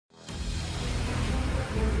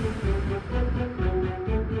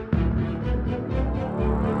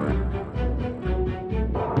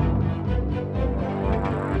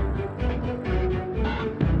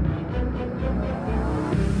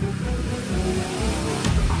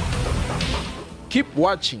Keep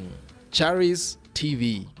watching Charis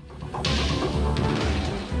TV.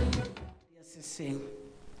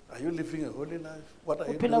 Are you living a holy life? What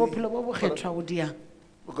are you doing?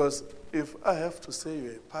 Because if I have to say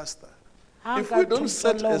you're a pastor, if we don't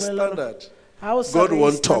set a standard, God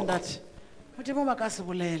won't talk.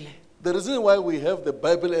 The reason why we have the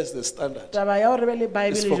Bible as the standard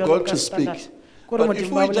is for God to speak. But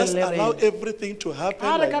if we just allow everything to happen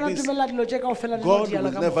like this, God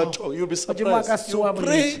will never talk. You'll be surprised. You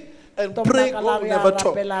pray and pray, God will never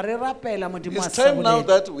talk. It's time now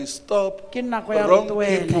that we stop wrong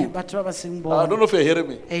people. I don't know if you're hearing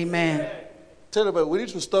me. Amen. Tell about we need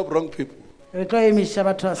to stop wrong people. How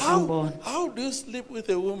do you sleep with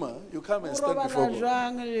a woman? You come and stand before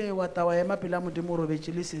God. Do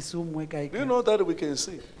you know that we can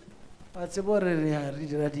see? And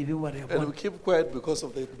we keep quiet because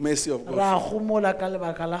of the mercy of God.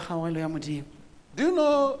 Do you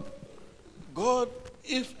know, God,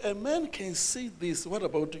 if a man can see this, what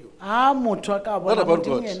about you? What about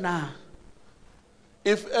God?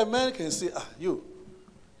 If a man can see, you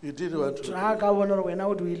did 1,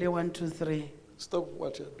 2, 3. Stop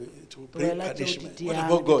what you're doing. It will bring punishment. What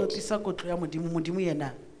about God?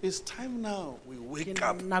 It's time now we wake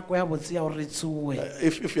up. If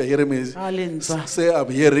you're hearing me, say I'm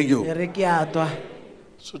hearing you.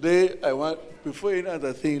 Today, I want, before any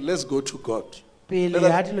other thing, let's go to God. Let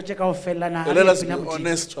us be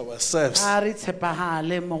honest to ourselves. We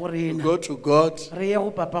go to God.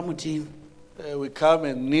 We come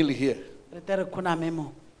and kneel here.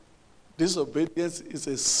 Disobedience is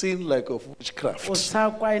a sin like of witchcraft.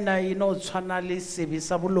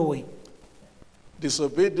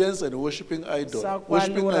 Disobedience and worshiping idol.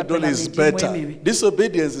 Worshiping idol is better.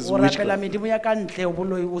 Disobedience is witchcraft.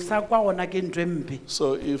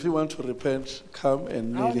 So if you want to repent, come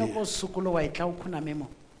and kneel here.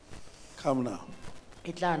 Come now.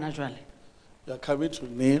 You are coming to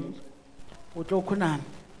kneel.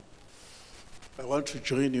 I want to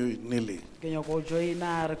join you in kneeling.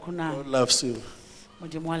 God loves you.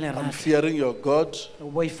 I'm fearing your God.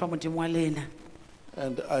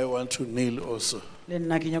 And I want to kneel also.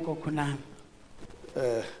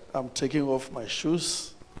 I'm taking off my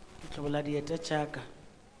shoes.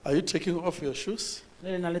 Are you taking off your shoes?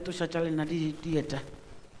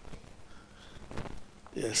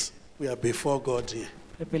 Yes, we are before God here.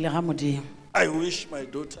 I wish my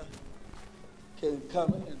daughter can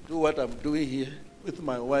come and do what I'm doing here with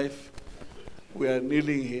my wife. We are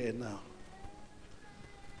kneeling here now.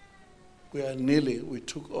 We are kneeling. We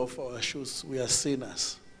took off our shoes. We are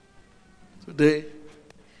sinners. Today,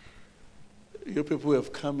 you people who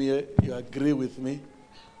have come here, you agree with me.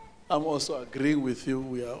 I'm also agreeing with you.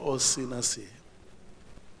 We are all sinners here.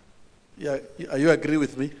 Yeah, are you agree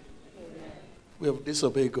with me? Amen. We have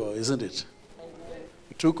disobeyed God, isn't it? Amen.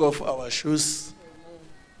 We took off our shoes.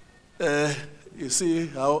 You see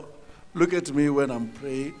how, look at me when I'm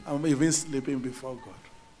praying. I'm even sleeping before God.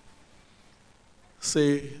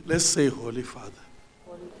 Let's say, Holy Father.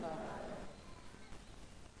 Holy Father.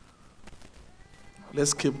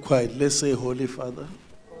 Let's keep quiet. Let's say, Holy Father.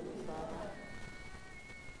 Holy Father.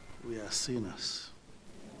 We are sinners.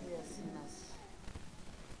 We are sinners.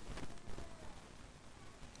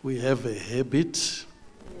 We have a habit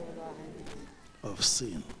of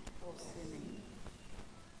sin.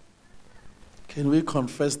 Can we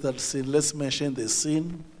confess that sin? Let's mention the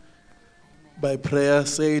sin. By prayer,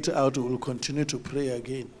 say it out. We will continue to pray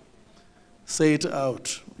again. Say it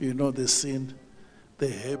out. You know the sin, the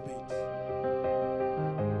habit.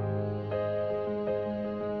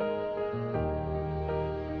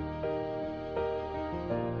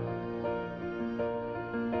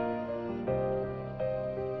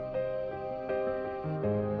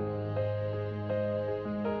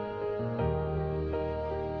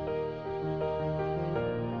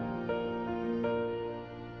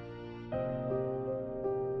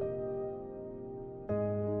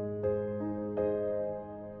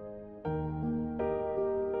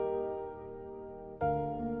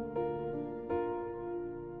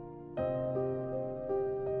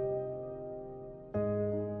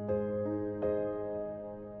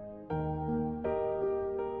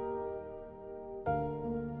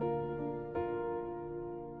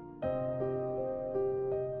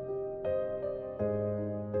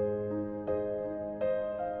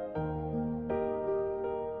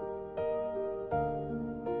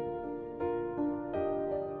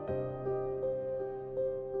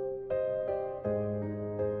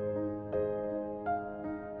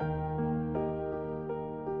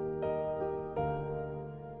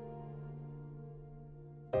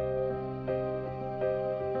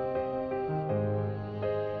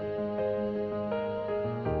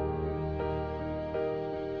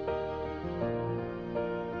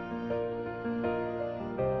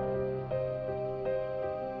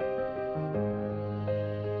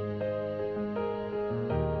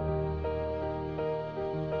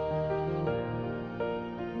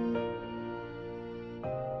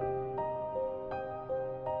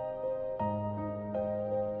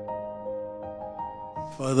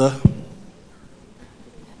 Father,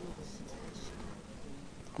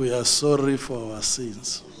 we are sorry for our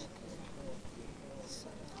sins.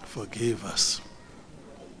 Forgive us.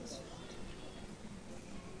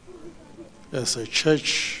 As a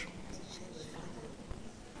church,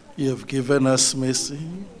 you have given us mercy.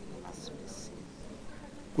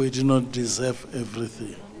 We do not deserve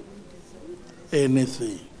everything,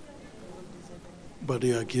 anything, but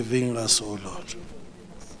you are giving us, oh Lord.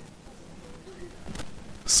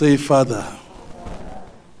 Say, Father,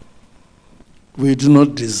 we do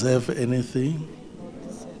not deserve anything,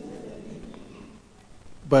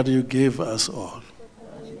 but you gave us all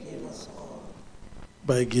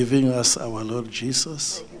by giving us our Lord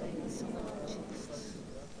Jesus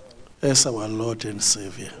as our Lord and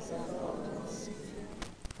Savior.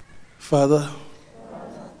 Father,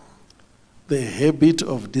 the habit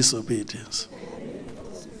of disobedience,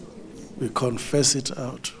 we confess it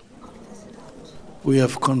out. We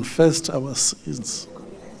have confessed our sins.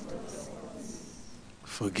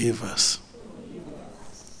 Forgive us.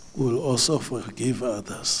 We will also forgive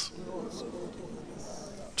others.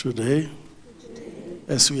 Today,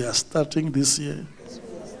 as we are starting this year,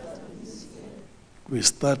 we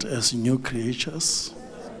start as new creatures,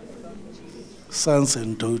 sons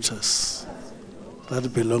and daughters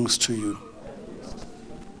that belongs to you.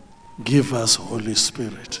 Give us Holy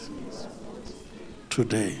Spirit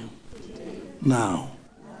today. Now,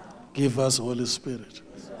 give us Holy Spirit.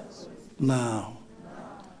 Now,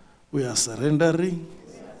 we are surrendering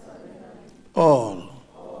all.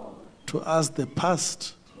 To us, the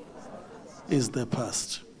past is the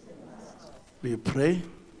past. We pray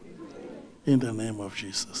in the name of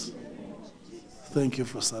Jesus. Thank you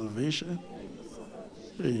for salvation.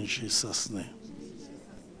 In Jesus' name.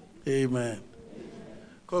 Amen.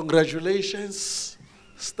 Congratulations.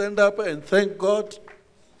 Stand up and thank God.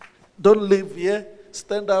 Don't leave here.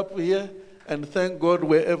 Stand up here and thank God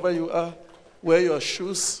wherever you are. Wear your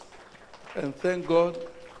shoes and thank God.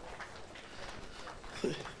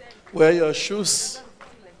 Wear your shoes.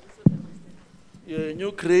 You're a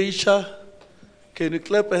new creature. Can you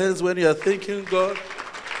clap your hands when you are thanking God?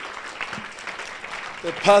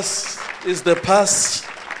 The past is the past.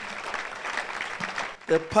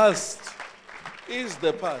 The past is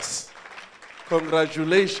the past.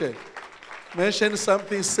 Congratulations. Mention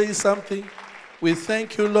something, say something. We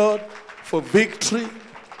thank you, Lord, for victory.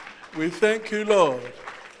 We thank you, Lord,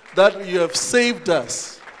 that you have saved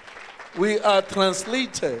us. We are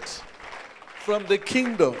translated from the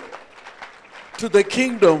kingdom to the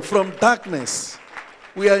kingdom, from darkness.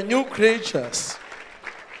 We are new creatures.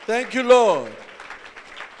 Thank you, Lord.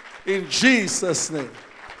 In Jesus' name.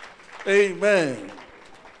 Amen.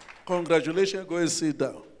 Congratulations. Go and sit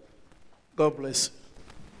down. God bless you.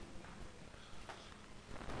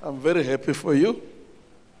 I'm very happy for you.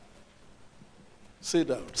 Sit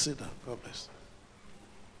down, sit down. God bless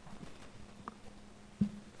you.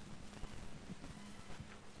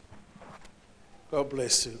 God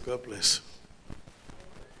bless you, God bless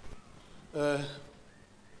you.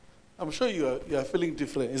 I'm sure you are feeling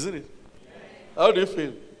different, isn't it? How do you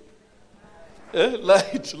feel?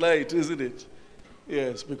 Light, isn't it?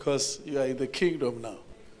 Yes, because you are in the kingdom now.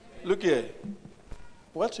 Look here.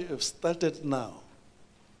 What you have started now,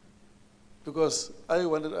 because I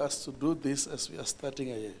wanted us to do this as we are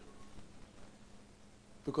starting a year.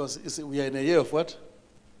 Because we are in a year of what?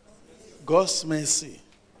 God's mercy.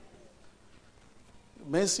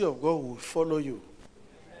 Mercy of God will follow you.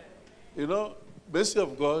 You know, mercy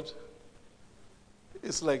of God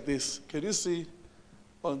is like this. Can you see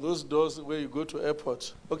on those doors where you go to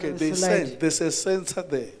airport? Okay, there's a sensor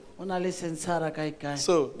there.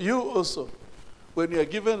 So you also, when you are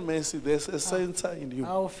given mercy, there's a sensor in you.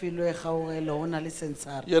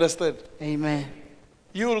 You understand? Amen.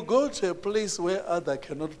 You will go to a place where others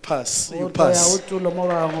cannot pass. You pass. Do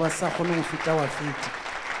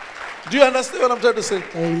you understand what I'm trying to say?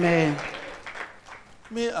 Amen.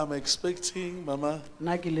 Me, I'm expecting, Mama,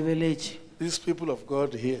 these people of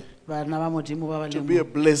God here to be a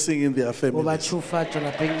blessing in their families.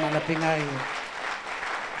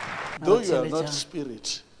 Though you are not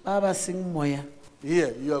spirit,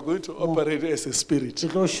 here you are going to operate as a spirit. I'm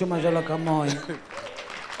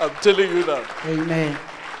telling you now. Amen.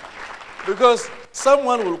 Because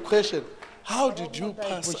someone will question, how did you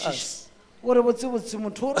pass us?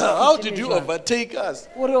 How did you overtake us?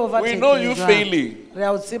 We know you failing.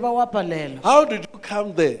 How did you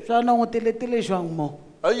come there?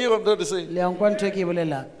 Are you what I'm trying to say?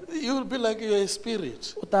 You will be like you're a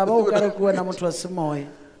spirit.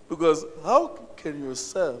 Because how can you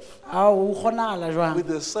serve with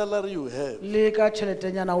the salary you have?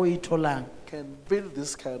 can build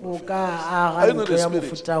this kind o of ka things. aga Are you not ntlo a ya spirit?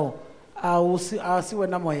 mofuta o a se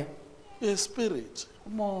wena moya You're a spirit.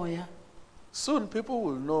 moya Soon people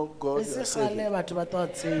will know God e you se are saving. gale batho ba tla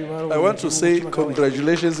tseba I want to say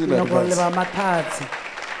congratulations in le advance. ba mathatsi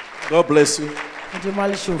God bless you. Modimo a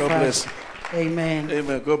le God bless šofa you. amen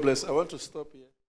Amen. God bless. I want to stop here.